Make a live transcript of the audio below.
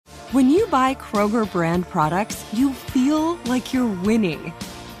When you buy Kroger brand products, you feel like you're winning.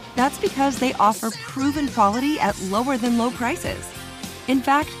 That's because they offer proven quality at lower than low prices. In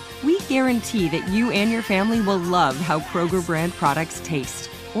fact, we guarantee that you and your family will love how Kroger brand products taste,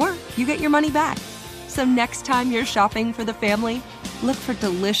 or you get your money back. So next time you're shopping for the family, look for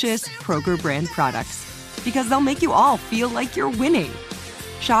delicious Kroger brand products, because they'll make you all feel like you're winning.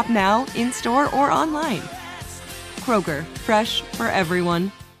 Shop now, in-store, or online. Kroger, fresh for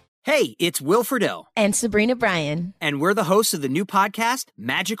everyone. Hey, it's Will Friedle. And Sabrina Bryan. And we're the hosts of the new podcast,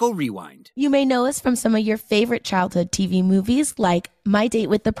 Magical Rewind. You may know us from some of your favorite childhood TV movies like My Date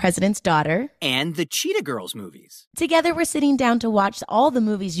with the President's Daughter and the Cheetah Girls movies. Together, we're sitting down to watch all the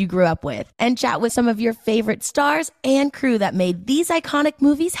movies you grew up with and chat with some of your favorite stars and crew that made these iconic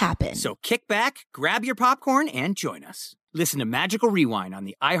movies happen. So kick back, grab your popcorn, and join us. Listen to Magical Rewind on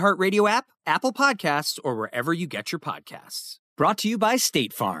the iHeartRadio app, Apple Podcasts, or wherever you get your podcasts. Brought to you by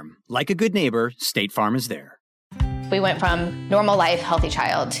State Farm. Like a good neighbor, State Farm is there. We went from normal life, healthy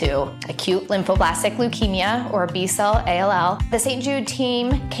child to acute lymphoblastic leukemia, or B-cell ALL. The St. Jude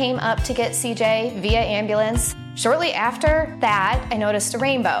team came up to get CJ via ambulance. Shortly after that, I noticed a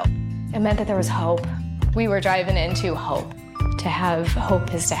rainbow. It meant that there was hope. We were driving into hope. To have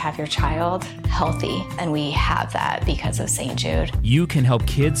hope is to have your child healthy, and we have that because of St. Jude. You can help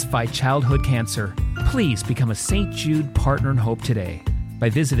kids fight childhood cancer. Please become a St. Jude Partner in Hope today by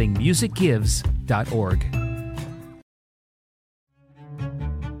visiting musicgives.org.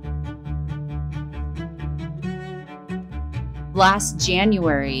 Last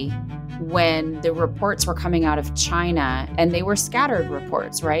January, when the reports were coming out of China, and they were scattered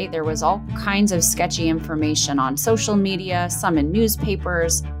reports, right? There was all kinds of sketchy information on social media, some in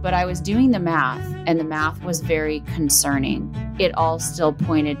newspapers, but I was doing the math, and the math was very concerning. It all still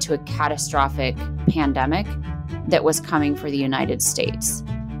pointed to a catastrophic pandemic that was coming for the United States.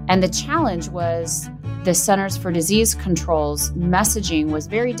 And the challenge was the Centers for Disease Control's messaging was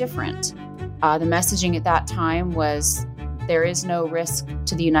very different. The messaging at that time was, there is no risk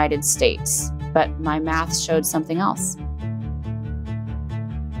to the United States, but my math showed something else.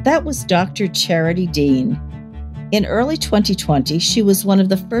 That was Dr. Charity Dean. In early 2020, she was one of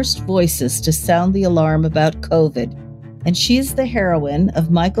the first voices to sound the alarm about COVID, and she is the heroine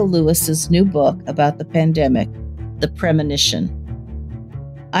of Michael Lewis's new book about the pandemic, The Premonition.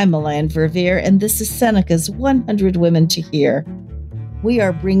 I'm Milan Verveer, and this is Seneca's 100 Women to Hear. We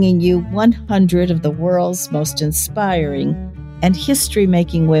are bringing you 100 of the world's most inspiring and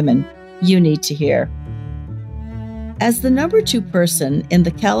history-making women you need to hear. As the number 2 person in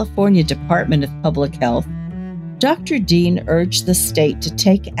the California Department of Public Health, Dr. Dean urged the state to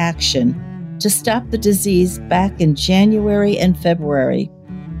take action to stop the disease back in January and February,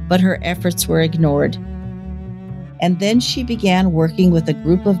 but her efforts were ignored. And then she began working with a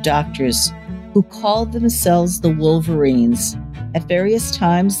group of doctors who called themselves the Wolverines. At various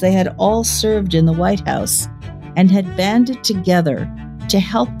times, they had all served in the White House and had banded together to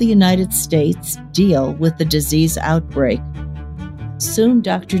help the United States deal with the disease outbreak. Soon,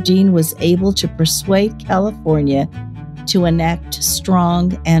 Dr. Dean was able to persuade California to enact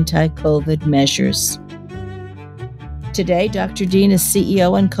strong anti-COVID measures. Today, Dr. Dean is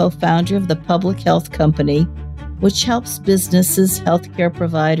CEO and co-founder of the Public Health Company, which helps businesses, healthcare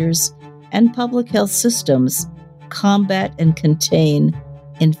providers, and public health systems combat and contain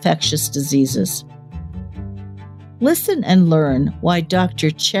infectious diseases. Listen and learn why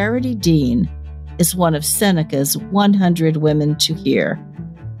Dr. Charity Dean is one of Seneca's 100 Women to Hear.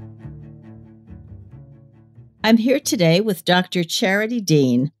 I'm here today with Dr. Charity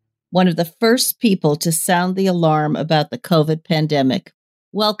Dean, one of the first people to sound the alarm about the COVID pandemic.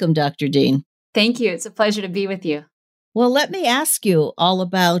 Welcome, Dr. Dean. Thank you. It's a pleasure to be with you. Well, let me ask you all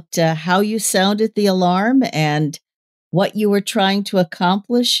about how you sounded the alarm and what you were trying to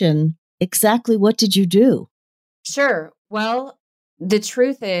accomplish and exactly what did you do? Sure. Well, the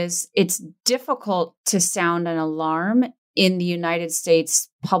truth is it's difficult to sound an alarm in the United States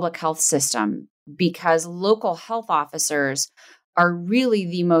public health system because local health officers are really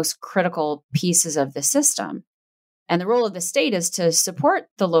the most critical pieces of the system. And the role of the state is to support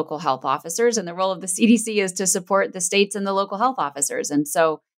the local health officers, and the role of the CDC is to support the states and the local health officers. And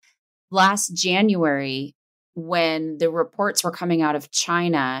so last January, when the reports were coming out of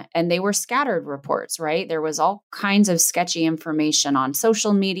China, and they were scattered reports, right? There was all kinds of sketchy information on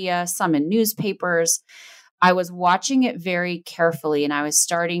social media, some in newspapers. I was watching it very carefully, and I was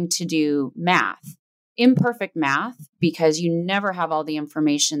starting to do math, imperfect math, because you never have all the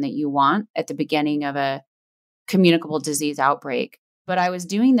information that you want at the beginning of a communicable disease outbreak. But I was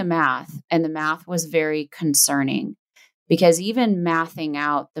doing the math, and the math was very concerning because even mathing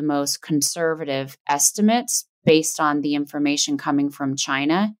out the most conservative estimates based on the information coming from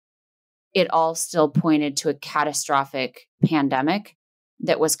China, it all still pointed to a catastrophic pandemic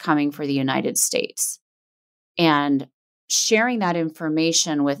that was coming for the United States. And sharing that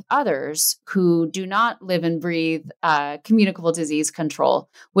information with others who do not live and breathe communicable disease control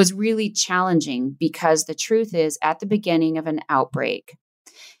was really challenging, because the truth is, at the beginning of an outbreak,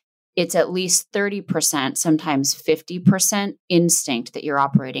 it's at least 30%, sometimes 50% instinct that you're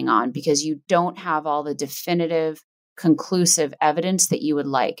operating on, because you don't have all the definitive, conclusive evidence that you would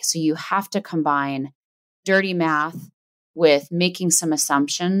like. So you have to combine dirty math with making some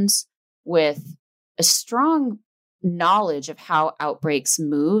assumptions, with a strong knowledge of how outbreaks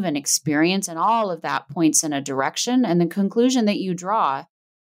move and experience, and all of that points in a direction. And the conclusion that you draw,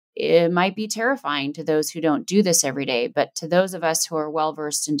 it might be terrifying to those who don't do this every day, but to those of us who are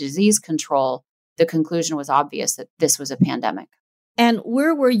well-versed in disease control, the conclusion was obvious that this was a pandemic. And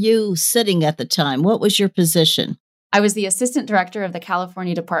where were you sitting at the time? What was your position? I was the assistant director of the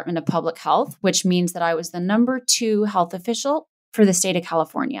California Department of Public Health, which means that I was the number 2 health official for the state of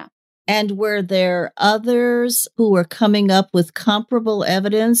California. And were there others who were coming up with comparable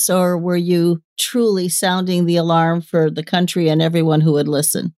evidence, or were you truly sounding the alarm for the country and everyone who would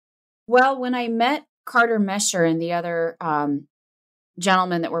listen? Well, when I met Carter Mesher and the other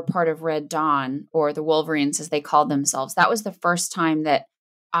gentlemen that were part of Red Dawn, or the Wolverines as they called themselves, that was the first time that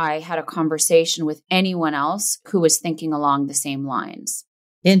I had a conversation with anyone else who was thinking along the same lines.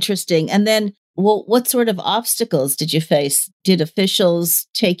 Interesting. And then, well, what sort of obstacles did you face? Did officials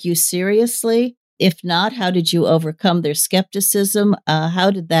take you seriously? If not, how did you overcome their skepticism?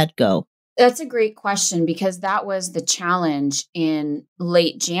 How did that go? That's a great question, because that was the challenge in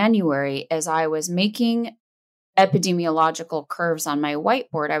late January. As I was making epidemiological curves on my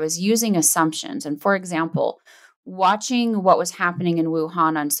whiteboard, I was using assumptions. And for example, watching what was happening in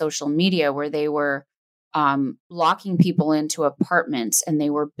Wuhan on social media, where they were locking people into apartments and they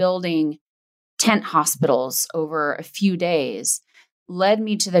were building tent hospitals over a few days, led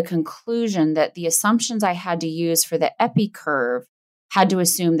me to the conclusion that the assumptions I had to use for the epi curve had to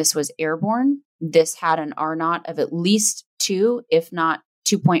assume this was airborne. This had an R naught of at least 2, if not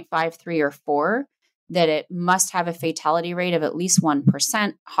 2.53 or 4, that it must have a fatality rate of at least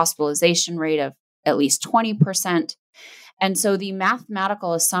 1%, hospitalization rate of at least 20%. And so the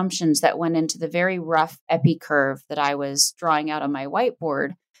mathematical assumptions that went into the very rough epi curve that I was drawing out on my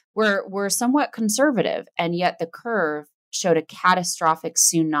whiteboard were somewhat conservative. And yet the curve showed a catastrophic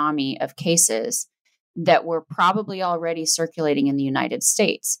tsunami of cases that were probably already circulating in the United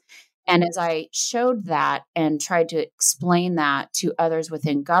States. And as I showed that and tried to explain that to others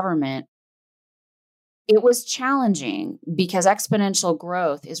within government, it was challenging, because exponential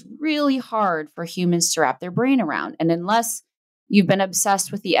growth is really hard for humans to wrap their brain around. And unless you've been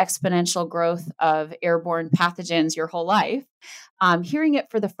obsessed with the exponential growth of airborne pathogens your whole life, hearing it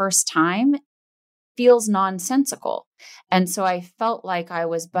for the first time feels nonsensical. And so I felt like I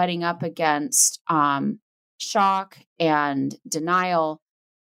was butting up against shock and denial,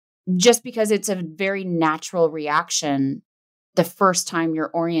 just because it's a very natural reaction the first time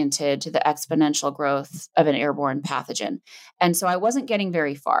you're oriented to the exponential growth of an airborne pathogen. And so I wasn't getting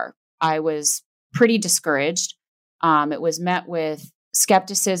very far. I was pretty discouraged. It was met with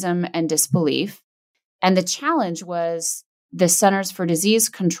skepticism and disbelief. And the challenge was the Centers for Disease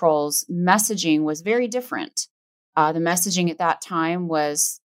Control's messaging was very different. The messaging at that time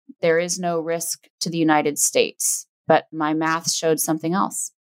was, there is no risk to the United States, but my math showed something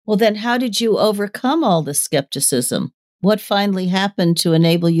else. Well, then how did you overcome all the skepticism? What finally happened to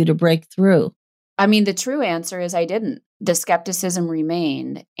enable you to break through? I mean, the true answer is I didn't. The skepticism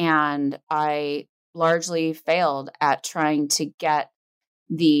remained, and I largely failed at trying to get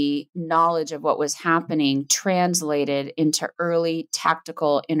the knowledge of what was happening translated into early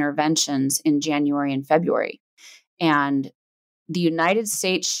tactical interventions in January and February. And the United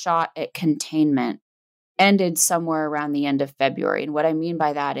States shot at containment ended somewhere around the end of February. And what I mean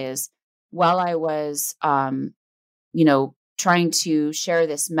by that is, while I was, trying to share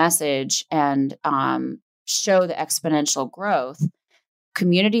this message and show the exponential growth,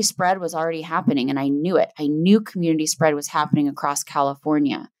 community spread was already happening, and I knew it. I knew community spread was happening across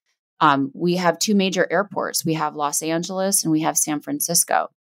California. We have 2 major airports. We have Los Angeles and we have San Francisco.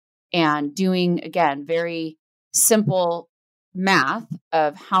 And doing, again, very simple math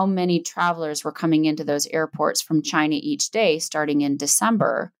of how many travelers were coming into those airports from China each day starting in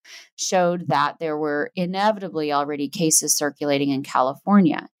December showed that there were inevitably already cases circulating in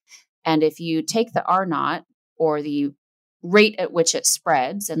California. And if you take the R naught, or the rate at which it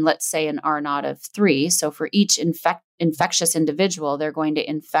spreads, and let's say an R naught of 3. So for each infectious individual, they're going to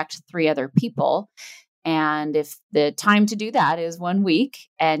infect 3 other people. And if the time to do that is 1 week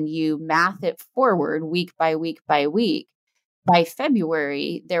and you math it forward week by week by week, by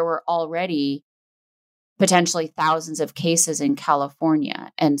February, there were already potentially thousands of cases in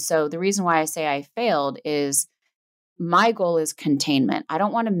California. And so the reason why I say I failed is my goal is containment. I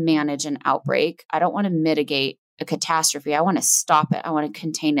don't want to manage an outbreak. I don't want to mitigate a catastrophe. I want to stop it. I want to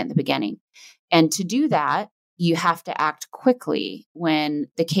contain it in the beginning. And to do that, you have to act quickly when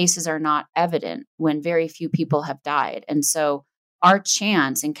the cases are not evident, when very few people have died. And so our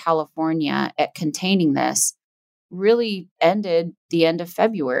chance in California at containing this really ended the end of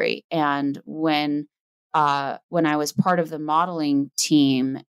February. And when I was part of the modeling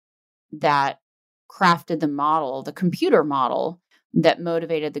team that crafted the model, the computer model that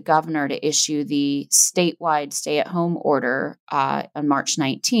motivated the governor to issue the statewide stay-at-home order on March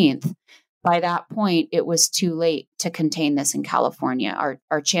 19th, by that point, it was too late to contain this in California.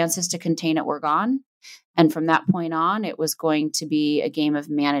 Our chances to contain it were gone. And from that point on, it was going to be a game of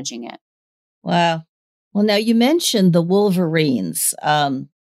managing it. Wow. Well, now you mentioned the Wolverines.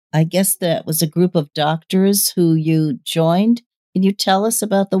 I guess that was a group of doctors who you joined. Can you tell us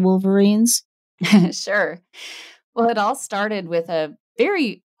about the Wolverines? Sure. Well, it all started with a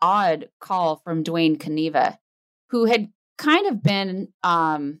very odd call from Duane Kaniva, who had kind of been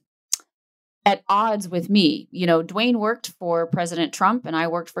at odds with me. You know, Duane worked for President Trump and I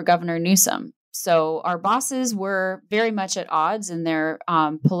worked for Governor Newsom. So our bosses were very much at odds in their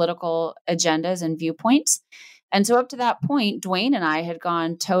political agendas and viewpoints. And so up to that point, Duane and I had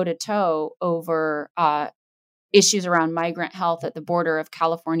gone toe to toe over issues around migrant health at the border of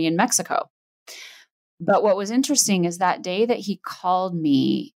California and Mexico. But what was interesting is that day that he called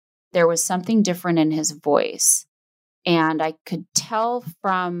me, there was something different in his voice. And I could tell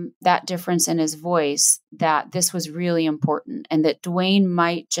from that difference in his voice that this was really important and that Duane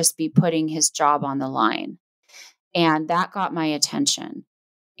might just be putting his job on the line. And that got my attention.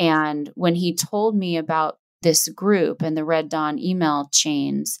 And when he told me about this group and the Red Dawn email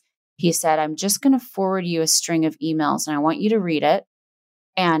chains, he said, I'm just going to forward you a string of emails and I want you to read it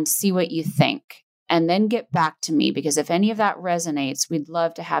and see what you think. And then get back to me, because if any of that resonates, we'd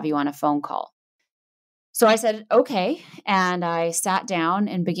love to have you on a phone call. So I said, okay. And I sat down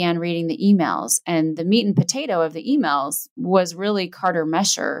and began reading the emails. And the meat and potato of the emails was really Carter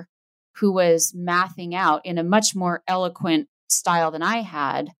Mesher, who was mathing out in a much more eloquent style than I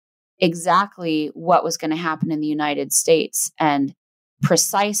had exactly what was going to happen in the United States and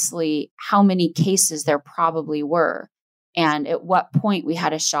precisely how many cases there probably were. And at what point we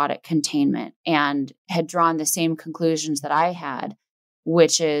had a shot at containment, and had drawn the same conclusions that I had,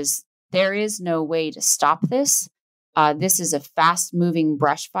 which is there is no way to stop this. This is a fast moving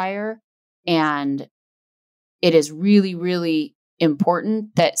brush fire. And it is really, really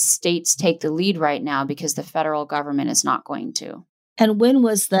important that states take the lead right now because the federal government is not going to. And when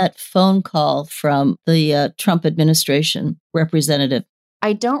was that phone call from the Trump administration representative?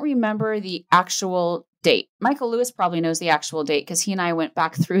 I don't remember the actual date. Michael Lewis probably knows the actual date because he and I went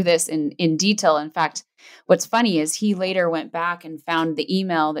back through this in detail. In fact, what's funny is he later went back and found the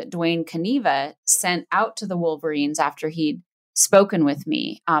email that Duane Kaniva sent out to the Wolverines after he'd spoken with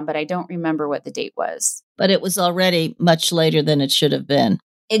me. But I don't remember what the date was. But it was already much later than it should have been.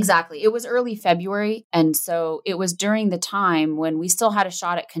 Exactly. It was early February. And so it was during the time when we still had a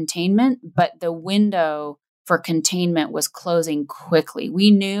shot at containment, but the window for containment was closing quickly. We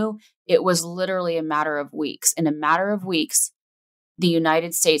knew it was literally a matter of weeks. In a matter of weeks, the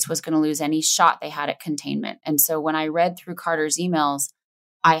United States was going to lose any shot they had at containment. And so when I read through Carter's emails,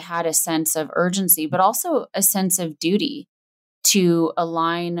 I had a sense of urgency, but also a sense of duty to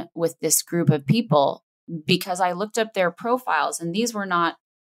align with this group of people, because I looked up their profiles and these were not,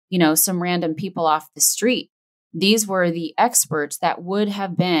 some random people off the street. These were the experts that would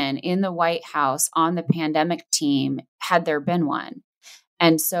have been in the White House on the pandemic team had there been one.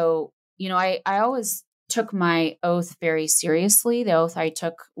 And so, I always took my oath very seriously, the oath I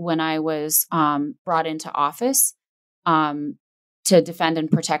took when I was brought into office to defend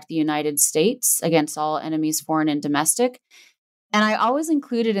and protect the United States against all enemies, foreign and domestic. And I always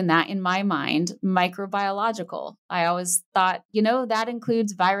included in my mind, microbiological. I always thought, that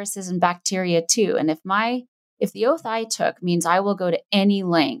includes viruses and bacteria too. And if the oath I took means I will go to any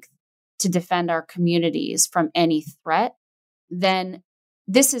length to defend our communities from any threat, then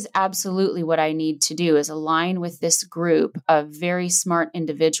this is absolutely what I need to do, is align with this group of very smart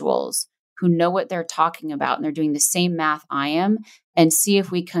individuals who know what they're talking about and they're doing the same math I am, and see if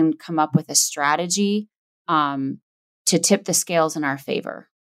we can come up with a strategy tip the scales in our favor.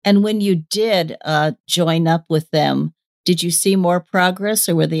 And when you did join up with them, did you see more progress,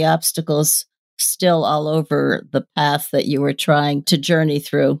 or were the obstacles still all over the path that you were trying to journey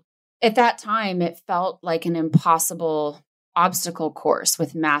through? At that time, it felt like an impossible obstacle course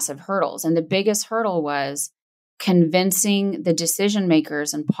with massive hurdles. And the biggest hurdle was convincing the decision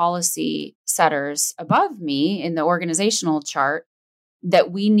makers and policy setters above me in the organizational chart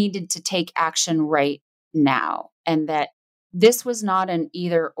that we needed to take action right now, and that this was not an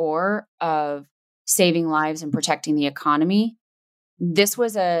either or of saving lives and protecting the economy. This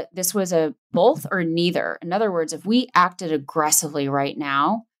was a both or neither. In other words, if we acted aggressively right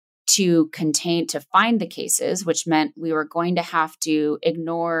now to find the cases, which meant we were going to have to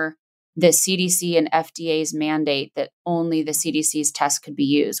ignore the CDC and FDA's mandate that only the CDC's tests could be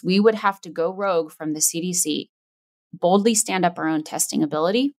used. We would have to go rogue from the CDC, boldly stand up our own testing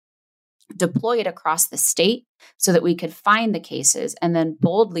ability, deploy it across the state so that we could find the cases, and then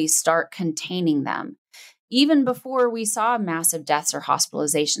boldly start containing them, even before we saw massive deaths or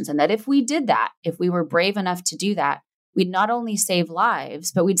hospitalizations. And that if we did that, if we were brave enough to do that, we'd not only save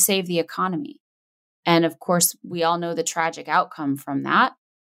lives, but we'd save the economy. And of course, we all know the tragic outcome from that.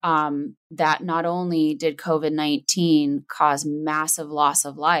 That not only did COVID-19 cause massive loss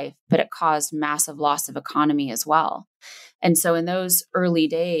of life, but it caused massive loss of economy as well. And so in those early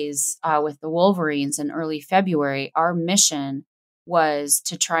days with the Wolverines in early February, our mission was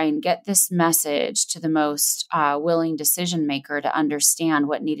to try and get this message to the most willing decision maker to understand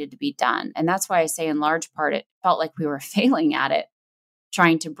what needed to be done. And that's why I say in large part, it felt like we were failing at it,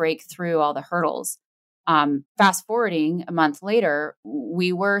 trying to break through all the hurdles. Fast forwarding a month later,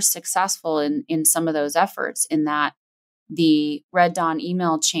 we were successful in some of those efforts, in that the Red Dawn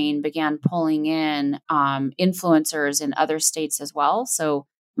email chain began pulling in influencers in other states as well. So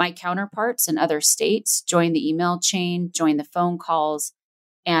my counterparts in other states joined the email chain, joined the phone calls,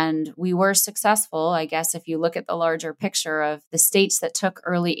 and we were successful. I guess if you look at the larger picture of the states that took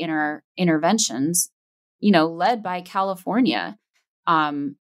early interventions, led by California,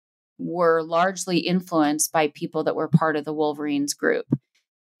 were largely influenced by people that were part of the Wolverines group.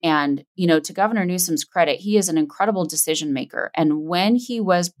 And, to Governor Newsom's credit, he is an incredible decision maker. And when he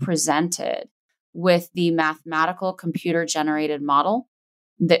was presented with the mathematical computer generated model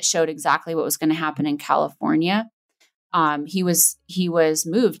that showed exactly what was going to happen in California, he was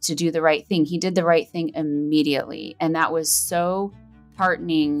moved to do the right thing. He did the right thing immediately. And that was so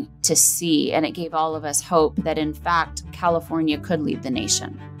heartening to see. And it gave all of us hope that, in fact, California could lead the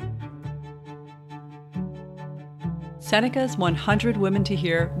nation. Seneca's 100 Women to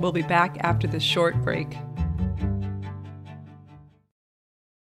Hear will be back after this short break.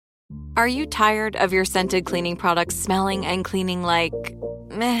 Are you tired of your scented cleaning products smelling and cleaning like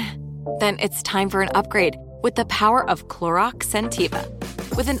meh? Then it's time for an upgrade with the power of Clorox Scentiva.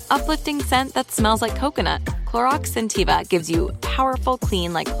 With an uplifting scent that smells like coconut, Clorox Scentiva gives you powerful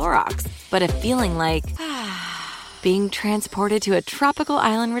clean like Clorox, but a feeling like being transported to a tropical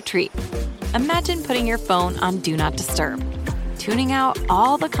island retreat. Imagine putting your phone on Do Not Disturb, tuning out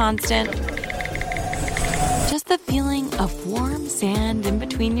all the constant, just the feeling of warm sand in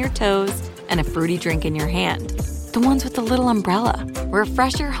between your toes and a fruity drink in your hand. The ones with the little umbrella.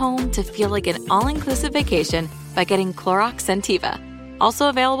 Refresh your home to feel like an all-inclusive vacation by getting Clorox Scentiva. Also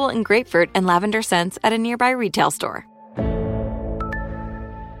available in grapefruit and lavender scents at a nearby retail store.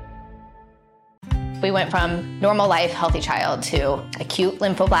 We went from normal life, healthy child to acute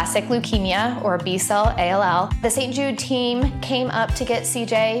lymphoblastic leukemia, or B-cell ALL. The St. Jude team came up to get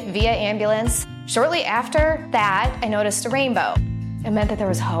CJ via ambulance. Shortly after that, I noticed a rainbow. It meant that there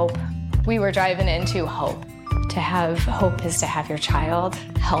was hope. We were driving into hope. To have hope is to have your child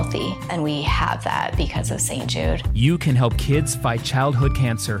healthy, and we have that because of St. Jude. You can help kids fight childhood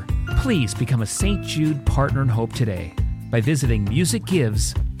cancer. Please become a St. Jude Partner in Hope today by visiting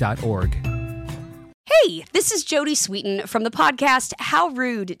musicgives.org. Hey, this is Jodie Sweetin from the podcast How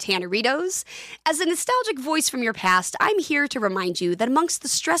Rude, Tanneritos. As a nostalgic voice from your past, I'm here to remind you that amongst the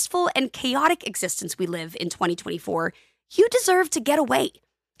stressful and chaotic existence we live in 2024, you deserve to get away.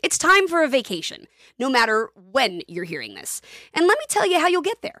 It's time for a vacation, no matter when you're hearing this. And let me tell you how you'll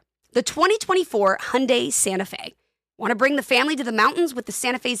get there. The 2024 Hyundai Santa Fe. Want to bring the family to the mountains with the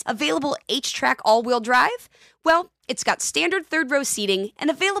Santa Fe's available H-Track all-wheel drive? Well, it's got standard third-row seating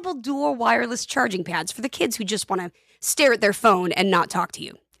and available dual wireless charging pads for the kids who just want to stare at their phone and not talk to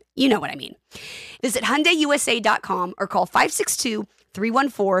you. You know what I mean. Visit HyundaiUSA.com or call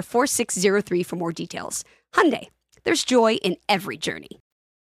 562-314-4603 for more details. Hyundai, there's joy in every journey.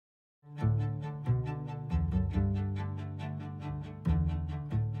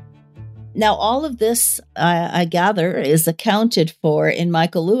 Now, all of this, I gather, is accounted for in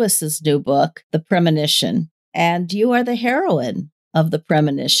Michael Lewis's new book, The Premonition. And you are the heroine of The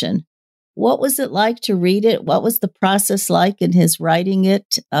Premonition. What was it like to read it? What was the process like in his writing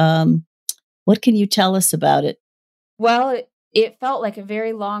it? What can you tell us about it? Well, it felt like a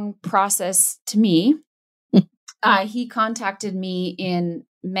very long process to me. He contacted me in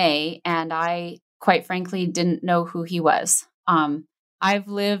May, and I, quite frankly, didn't know who he was. I've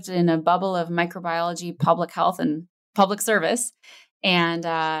lived in a bubble of microbiology, public health, and public service, and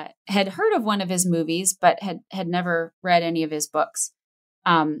had heard of one of his movies, but had never read any of his books.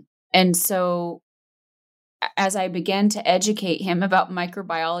 And so as I began to educate him about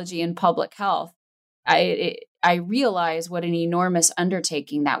microbiology and public health, I realized what an enormous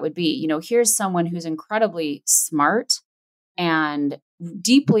undertaking that would be. You know, here's someone who's incredibly smart and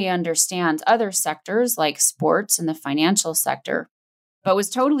deeply understands other sectors like sports and the financial sector, but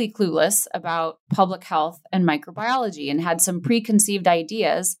was totally clueless about public health and microbiology and had some preconceived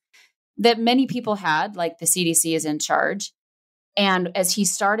ideas that many people had, like the CDC is in charge. And as he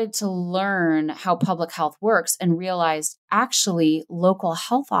started to learn how public health works and realized actually local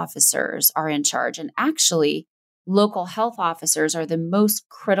health officers are in charge, and actually local health officers are the most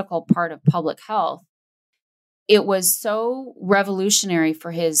critical part of public health, it was so revolutionary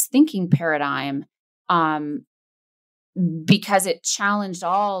for his thinking paradigm because it challenged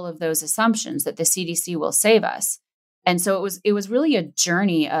all of those assumptions that the CDC will save us. And so it was really a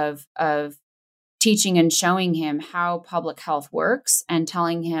journey of teaching and showing him how public health works and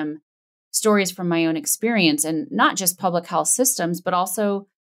telling him stories from my own experience, and not just public health systems, but also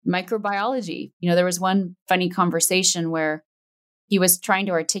microbiology. You know, there was one funny conversation where he was trying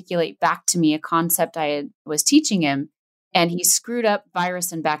to articulate back to me a concept I was teaching him, and he screwed up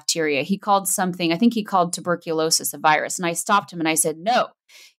virus and bacteria. He called something, I think he called tuberculosis a virus. And I stopped him and I said, no,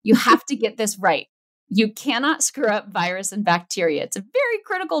 you have to get this right. You cannot screw up virus and bacteria. It's a very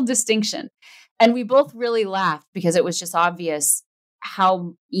critical distinction. And we both really laughed because it was just obvious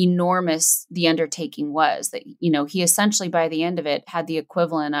how enormous the undertaking was. That, you know, he essentially by the end of it had the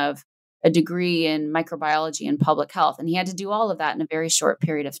equivalent of a degree in microbiology and public health. And he had to do all of that in a very short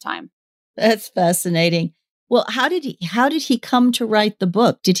period of time. That's fascinating. Well, how did he come to write the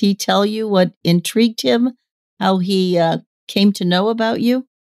book? Did he tell you what intrigued him, how he came to know about you?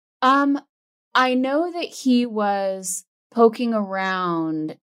 I know that he was poking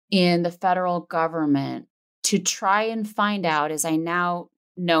around in the federal government to try and find out, as I now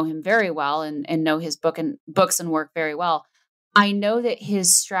know him very well and know his books and work very well. I know that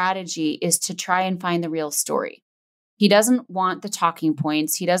his strategy is to try and find the real story. He doesn't want the talking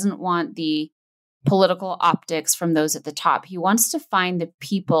points. He doesn't want the political optics from those at the top. He wants to find the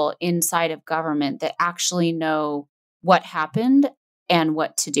people inside of government that actually know what happened and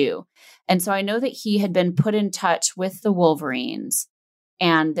what to do. And so I know that he had been put in touch with the Wolverines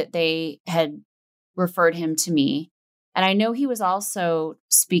and that they had referred him to me. And I know he was also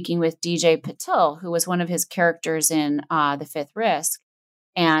speaking with DJ Patil, who was one of his characters in The Fifth Risk.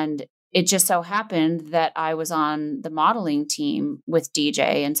 And it just so happened that I was on the modeling team with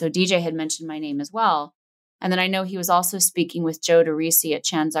DJ. And so DJ had mentioned my name as well. And then I know he was also speaking with Joe DeRisi at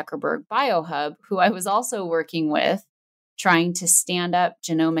Chan Zuckerberg BioHub, who I was also working with, trying to stand up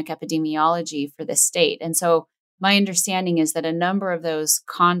genomic epidemiology for the state. And so my understanding is that a number of those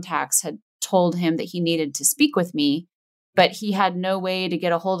contacts had told him that he needed to speak with me, but he had no way to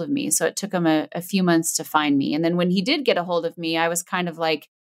get a hold of me. So it took him a few months to find me. And then when he did get a hold of me, I was kind of like,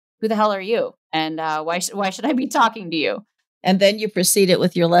 who the hell are you? And why should I be talking to you? And then you proceeded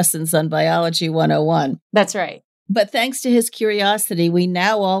with your lessons on Biology 101. That's right. But thanks to his curiosity, we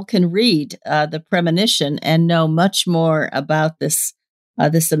now all can read The Premonition and know much more about this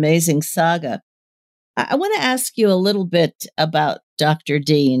amazing saga. I want to ask you a little bit about Dr.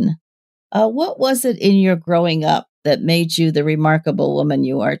 Dean. What was it in your growing up that made you the remarkable woman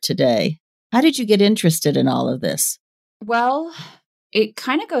you are today? How did you get interested in all of this? Well, it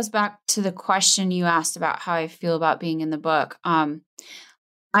kind of goes back to the question you asked about how I feel about being in the book. I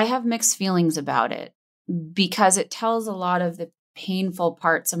have mixed feelings about it because it tells a lot of the painful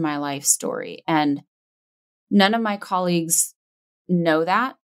parts of my life story. And none of my colleagues know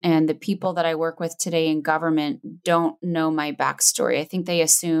that. And the people that I work with today in government don't know my backstory. I think they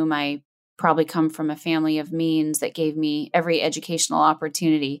assume I probably come from a family of means that gave me every educational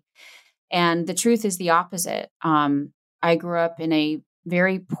opportunity. And the truth is the opposite. I grew up in a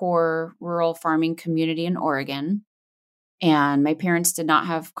very poor rural farming community in Oregon, and my parents did not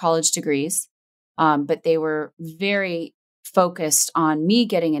have college degrees, but they were very focused on me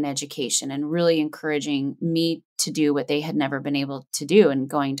getting an education and really encouraging me to do what they had never been able to do and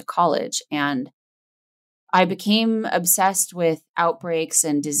going to college. And I became obsessed with outbreaks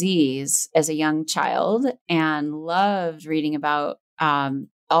and disease as a young child and loved reading about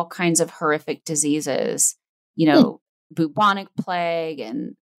all kinds of horrific diseases, bubonic plague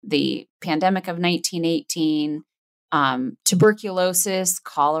and the pandemic of 1918, tuberculosis,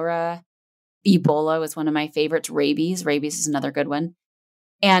 cholera, Ebola was one of my favorites, rabies. Rabies is another good one.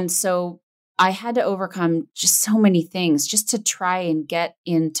 And so I had to overcome just so many things just to try and get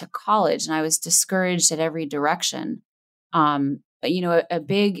into college. And I was discouraged at every direction. A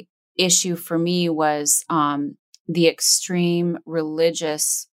big issue for me was the extreme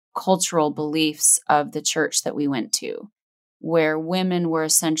religious, cultural beliefs of the church that we went to, where women were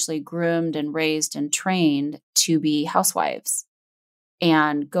essentially groomed and raised and trained to be housewives.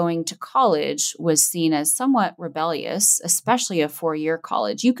 And going to college was seen as somewhat rebellious, especially a 4-year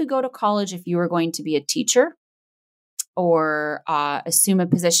college. You could go to college if you were going to be a teacher or assume a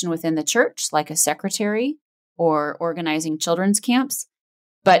position within the church, like a secretary or organizing children's camps.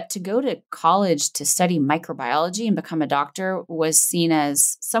 But to go to college to study microbiology and become a doctor was seen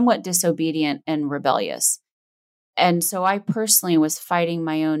as somewhat disobedient and rebellious. And so I personally was fighting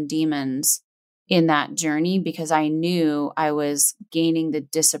my own demons in that journey because I knew I was gaining the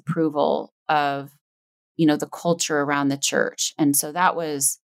disapproval of, the culture around the church. And so that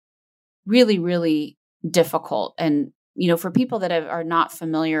was really, really difficult. And, for people that are not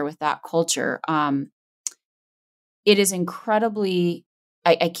familiar with that culture, it is incredibly,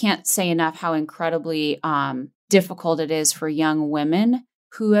 I can't say enough how incredibly difficult it is for young women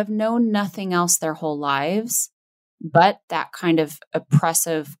who have known nothing else their whole lives but that kind of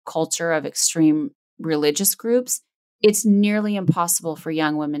oppressive culture of extreme religious groups. It's nearly impossible for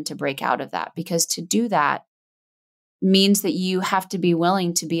young women to break out of that, because to do that means that you have to be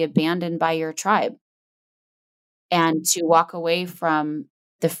willing to be abandoned by your tribe and to walk away from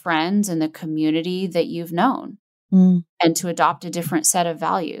the friends and the community that you've known and to adopt a different set of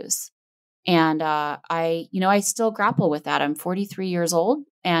values. And I still grapple with that. I'm 43 years old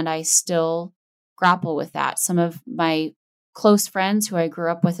and I still grapple with that. Some of my close friends who I grew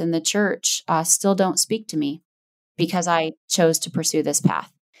up with in the church still don't speak to me because I chose to pursue this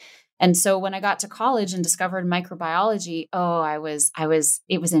path. And so when I got to college and discovered microbiology,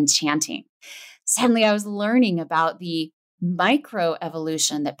 it was enchanting. Suddenly I was learning about the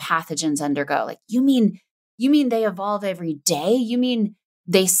microevolution that pathogens undergo. Like, you mean they evolve every day? You mean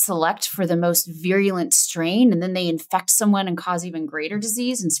they select for the most virulent strain and then they infect someone and cause even greater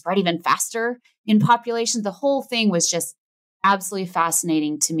disease and spread even faster in populations? The whole thing was just absolutely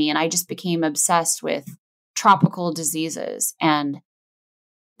fascinating to me. And I just became obsessed with tropical diseases and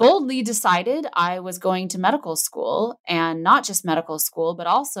boldly decided I was going to medical school, and not just medical school, but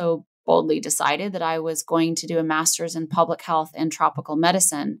also boldly decided that I was going to do a master's in public health and tropical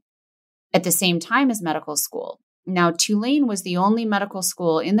medicine at the same time as medical school. Now, Tulane was the only medical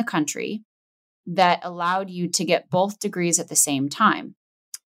school in the country that allowed you to get both degrees at the same time.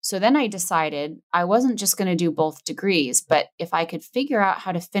 So then I decided I wasn't just going to do both degrees, but if I could figure out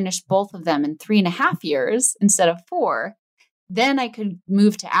how to finish both of them in 3.5 years instead of 4, then I could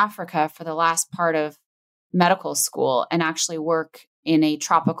move to Africa for the last part of medical school and actually work in a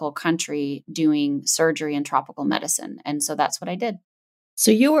tropical country doing surgery and tropical medicine. And so that's what I did.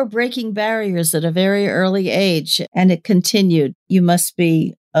 So you were breaking barriers at a very early age, and it continued. You must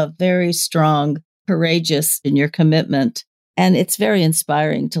be a very strong, courageous in your commitment. And it's very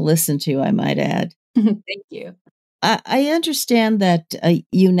inspiring to listen to, I might add. Thank you. I understand that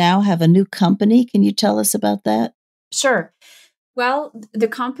you now have a new company. Can you tell us about that? Sure. Well, the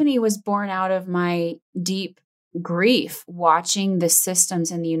company was born out of my deep grief watching the systems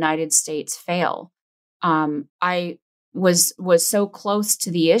in the United States fail. I was so close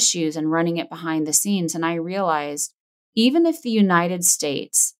to the issues and running it behind the scenes. And I realized even if the United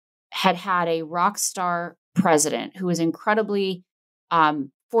States had had a rock star president who was incredibly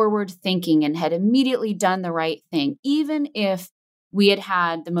forward thinking and had immediately done the right thing, even if we had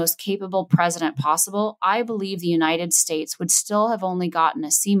had the most capable president possible, I believe the United States would still have only gotten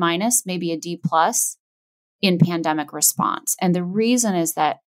a C-, maybe a D+ in pandemic response. And the reason is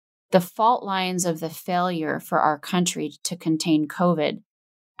that the fault lines of the failure for our country to contain COVID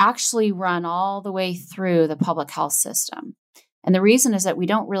actually run all the way through the public health system. And the reason is that we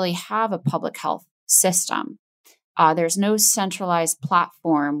don't really have a public health system. There's no centralized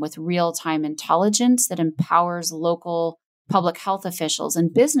platform with real-time intelligence that empowers local public health officials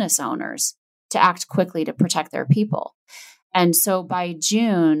and business owners to act quickly to protect their people. And so by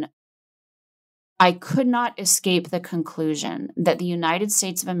June, I could not escape the conclusion that the United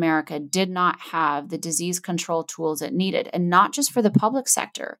States of America did not have the disease control tools it needed, and not just for the public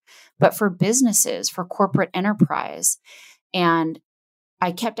sector, but for businesses, for corporate enterprise. And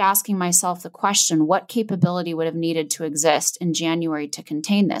I kept asking myself the question, what capability would have needed to exist in January to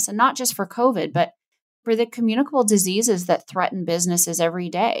contain this? And not just for COVID, but for the communicable diseases that threaten businesses every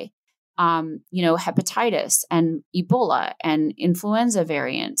day. Hepatitis and Ebola and influenza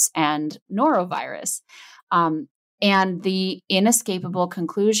variants and norovirus. And the inescapable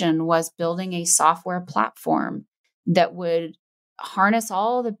conclusion was building a software platform that would harness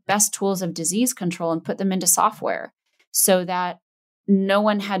all the best tools of disease control and put them into software so that no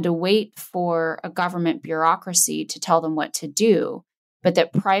one had to wait for a government bureaucracy to tell them what to do, but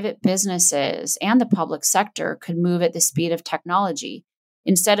that private businesses and the public sector could move at the speed of technology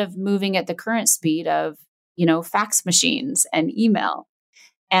instead of moving at the current speed of, fax machines and email.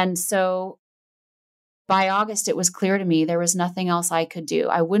 And so by August, it was clear to me there was nothing else I could do.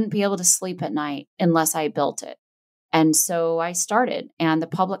 I wouldn't be able to sleep at night unless I built it. And so I started, and the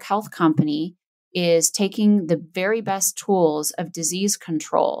public health company is taking the very best tools of disease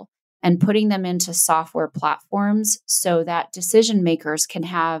control and putting them into software platforms so that decision makers can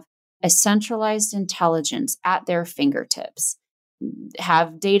have a centralized intelligence at their fingertips,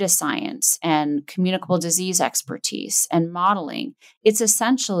 have data science and communicable disease expertise and modeling. It's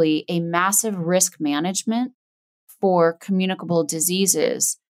essentially a massive risk management for communicable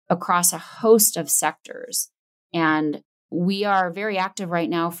diseases across a host of sectors. And we are very active right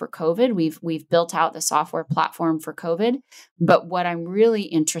now for COVID. We've built out the software platform for COVID. But what I'm really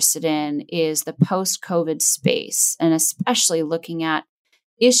interested in is the post-COVID space, and especially looking at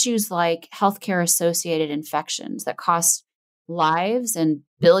issues like healthcare associated infections that cost lives and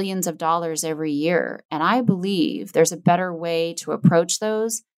billions of dollars every year. And I believe there's a better way to approach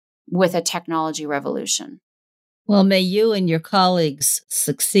those with a technology revolution. Well, may you and your colleagues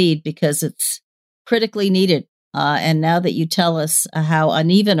succeed, because it's critically needed. And now that you tell us how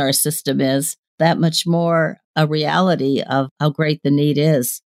uneven our system is, that much more a reality of how great the need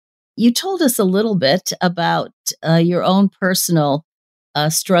is. You told us a little bit about your own personal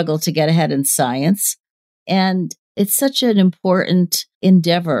struggle to get ahead in science. And it's such an important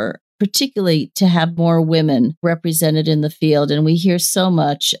endeavor, particularly to have more women represented in the field. And we hear so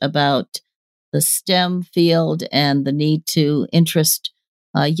much about the STEM field and the need to interest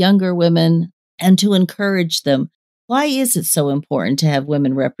younger women and to encourage them. Why is it so important to have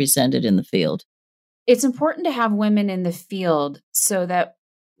women represented in the field? It's important to have women in the field so that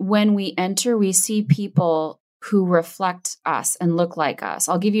when we enter, we see people who reflect us and look like us.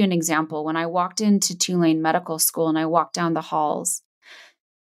 I'll give you an example. When I walked into Tulane Medical School and I walked down the halls,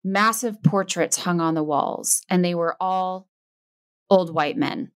 massive portraits hung on the walls, and they were all old white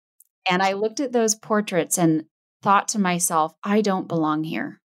men. And I looked at those portraits and thought to myself, I don't belong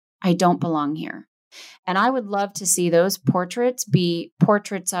here. I don't belong here. And I would love to see those portraits be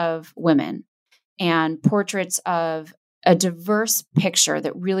portraits of women and portraits of a diverse picture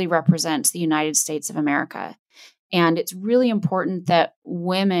that really represents the United States of America. And it's really important that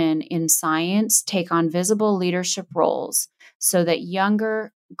women in science take on visible leadership roles so that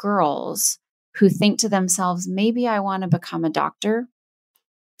younger girls who think to themselves, maybe I want to become a doctor,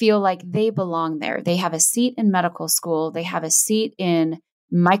 feel like they belong there. They have a seat in medical school. They have a seat in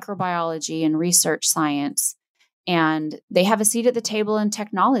microbiology and research science. And they have a seat at the table in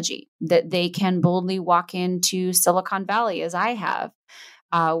technology, that they can boldly walk into Silicon Valley, as I have,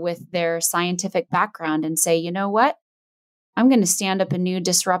 with their scientific background and say, you know what? I'm going to stand up a new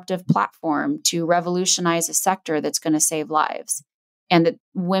disruptive platform to revolutionize a sector that's going to save lives. And that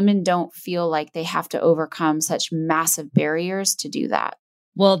women don't feel like they have to overcome such massive barriers to do that.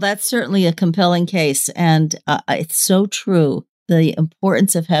 Well, that's certainly a compelling case. And it's so true, the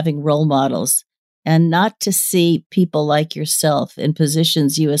importance of having role models, and not to see people like yourself in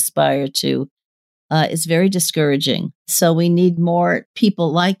positions you aspire to is very discouraging. So we need more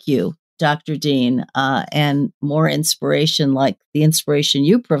people like you, Dr. Dean, and more inspiration like the inspiration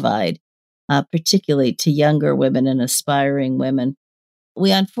you provide, particularly to younger women and aspiring women.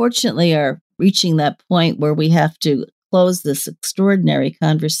 We unfortunately are reaching that point where we have to close this extraordinary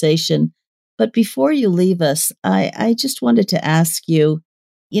conversation. But before you leave us, I just wanted to ask you,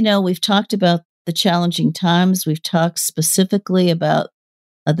 we've talked about the challenging times. We've talked specifically about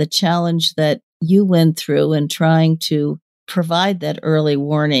the challenge that you went through in trying to provide that early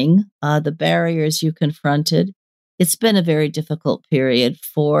warning, the barriers you confronted. It's been a very difficult period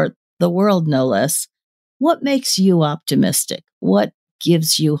for the world, no less. What makes you optimistic? What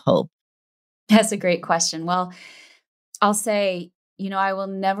gives you hope? That's a great question. Well, I'll say, I will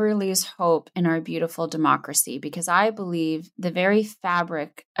never lose hope in our beautiful democracy because I believe the very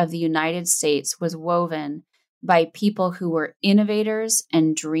fabric of the United States was woven by people who were innovators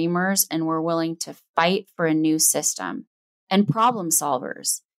and dreamers and were willing to fight for a new system and problem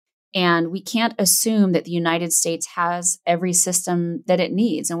solvers. And we can't assume that the United States has every system that it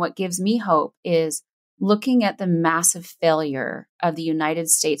needs. And what gives me hope is looking at the massive failure of the United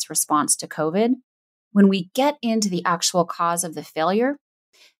States response to COVID. When we get into the actual cause of the failure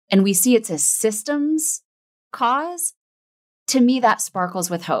and we see it's a systems cause, to me, that sparkles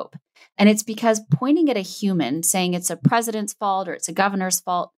with hope. And it's because pointing at a human, saying it's a president's fault or it's a governor's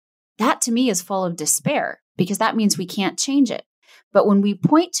fault, that to me is full of despair because that means we can't change it. But when we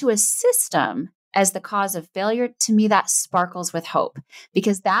point to a system as the cause of failure, to me, that sparkles with hope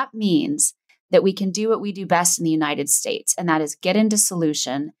because that means that we can do what we do best in the United States, and that is get into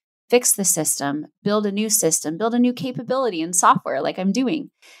solution, fix the system, build a new capability in software like I'm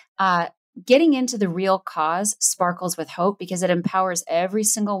doing. Getting into the real cause sparkles with hope because it empowers every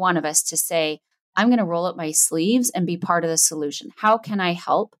single one of us to say, I'm going to roll up my sleeves and be part of the solution. How can I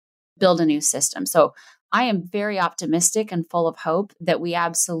help build a new system? So I am very optimistic and full of hope that we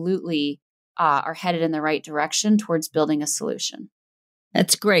absolutely are headed in the right direction towards building a solution.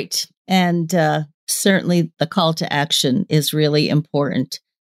 That's great. And certainly the call to action is really important.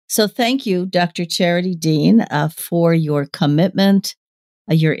 So thank you, Dr. Charity Dean, for your commitment,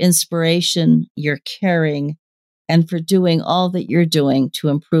 your inspiration, your caring, and for doing all that you're doing to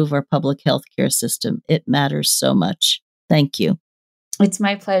improve our public health care system. It matters so much. Thank you. It's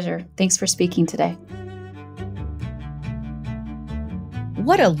my pleasure. Thanks for speaking today.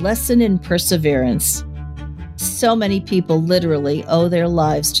 What a lesson in perseverance. So many people literally owe their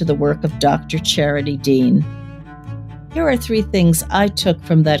lives to the work of Dr. Charity Dean. Here are 3 things I took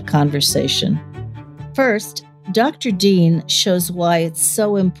from that conversation. First, Dr. Dean shows why it's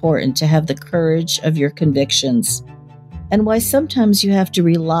so important to have the courage of your convictions and why sometimes you have to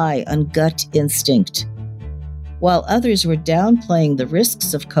rely on gut instinct. While others were downplaying the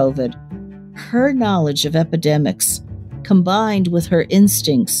risks of COVID, her knowledge of epidemics, combined with her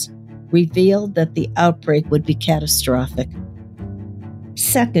instincts, revealed that the outbreak would be catastrophic.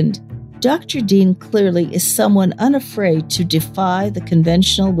 Second, Dr. Dean clearly is someone unafraid to defy the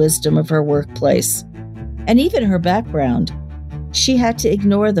conventional wisdom of her workplace. And even her background, she had to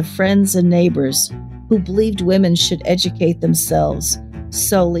ignore the friends and neighbors who believed women should educate themselves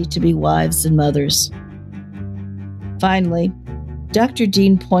solely to be wives and mothers. Finally, Dr.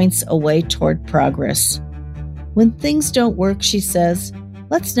 Dean points a way toward progress. When things don't work, she says,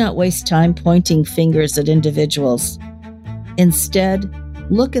 let's not waste time pointing fingers at individuals. Instead,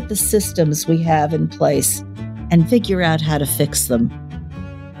 look at the systems we have in place and figure out how to fix them.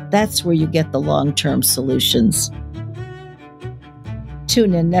 That's where you get the long-term solutions.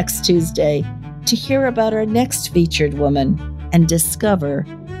 Tune in next Tuesday to hear about our next featured woman and discover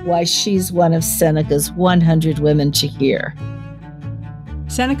why she's one of Seneca's 100 Women to Hear.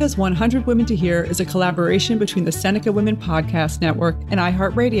 Seneca's 100 Women to Hear is a collaboration between the Seneca Women Podcast Network and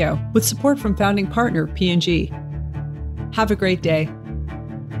iHeartRadio, with support from founding partner P&G. Have a great day.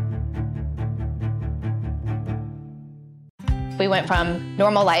 We went from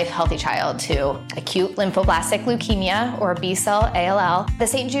normal life, healthy child to acute lymphoblastic leukemia, or B-cell ALL. The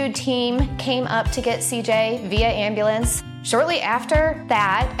St. Jude team came up to get CJ via ambulance. Shortly after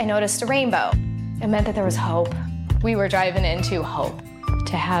that, I noticed a rainbow. It meant that there was hope. We were driving into hope.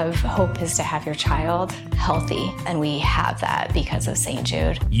 To have hope is to have your child healthy, and we have that because of St.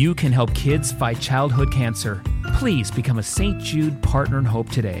 Jude. You can help kids fight childhood cancer. Please become a St. Jude Partner in Hope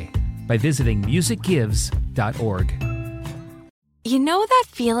today by visiting musicgives.org. You know that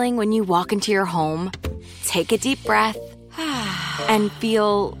feeling when you walk into your home, take a deep breath, and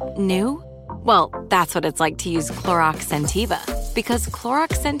feel new? Well, that's what it's like to use Clorox Scentiva. Because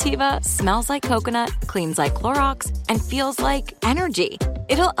Clorox Scentiva smells like coconut, cleans like Clorox, and feels like energy.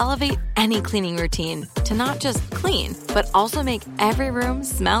 It'll elevate any cleaning routine to not just clean, but also make every room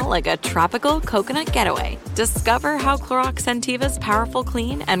smell like a tropical coconut getaway. Discover how Clorox Scentiva's powerful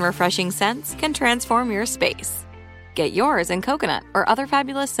clean and refreshing scents can transform your space. Get yours in coconut or other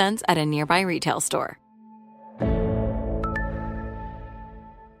fabulous scents at a nearby retail store.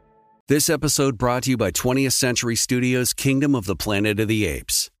 This episode brought to you by 20th Century Studios' Kingdom of the Planet of the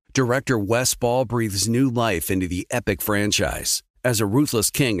Apes. Director Wes Ball breathes new life into the epic franchise. As a ruthless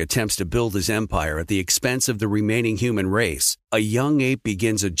king attempts to build his empire at the expense of the remaining human race, a young ape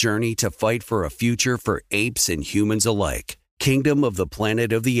begins a journey to fight for a future for apes and humans alike. Kingdom of the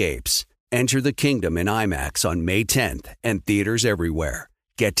Planet of the Apes. Enter the kingdom in IMAX on May 10th and theaters everywhere.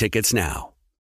 Get tickets now.